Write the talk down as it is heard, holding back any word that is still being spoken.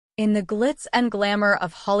In the glitz and glamour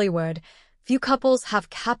of Hollywood, few couples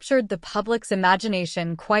have captured the public's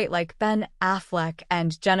imagination quite like Ben Affleck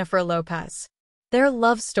and Jennifer Lopez. Their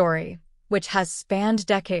love story, which has spanned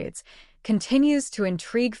decades, continues to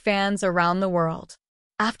intrigue fans around the world.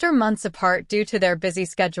 After months apart due to their busy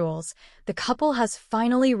schedules, the couple has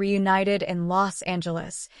finally reunited in Los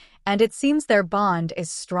Angeles, and it seems their bond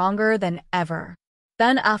is stronger than ever.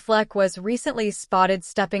 Ben Affleck was recently spotted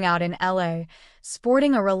stepping out in LA,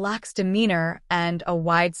 sporting a relaxed demeanor and a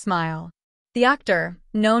wide smile. The actor,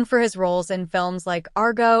 known for his roles in films like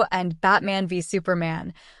Argo and Batman v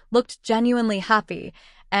Superman, looked genuinely happy,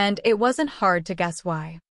 and it wasn't hard to guess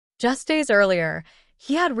why. Just days earlier,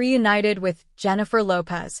 he had reunited with Jennifer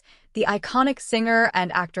Lopez, the iconic singer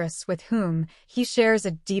and actress with whom he shares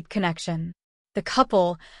a deep connection. The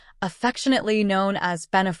couple, affectionately known as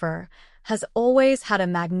Bennifer, has always had a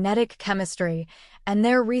magnetic chemistry, and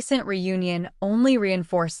their recent reunion only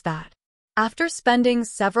reinforced that. After spending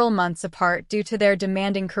several months apart due to their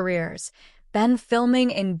demanding careers, Ben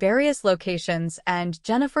filming in various locations and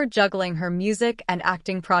Jennifer juggling her music and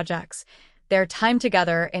acting projects, their time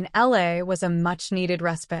together in LA was a much-needed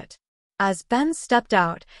respite. As Ben stepped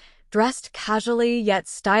out, dressed casually yet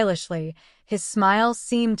stylishly, his smile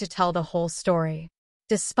seemed to tell the whole story.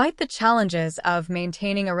 Despite the challenges of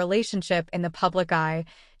maintaining a relationship in the public eye,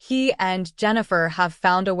 he and Jennifer have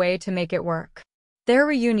found a way to make it work. Their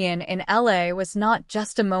reunion in LA was not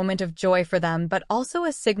just a moment of joy for them, but also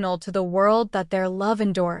a signal to the world that their love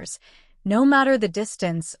endures, no matter the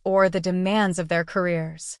distance or the demands of their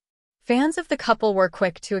careers. Fans of the couple were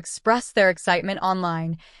quick to express their excitement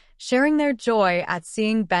online, sharing their joy at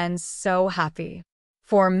seeing Ben so happy.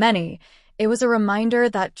 For many, it was a reminder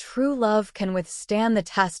that true love can withstand the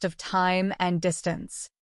test of time and distance.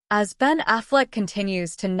 As Ben Affleck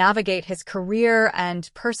continues to navigate his career and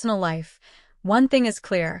personal life, one thing is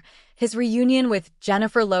clear: his reunion with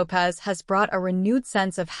Jennifer Lopez has brought a renewed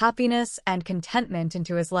sense of happiness and contentment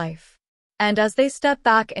into his life. And as they step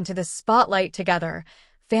back into the spotlight together,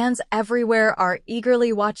 fans everywhere are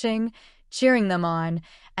eagerly watching, cheering them on,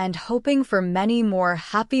 and hoping for many more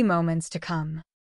happy moments to come.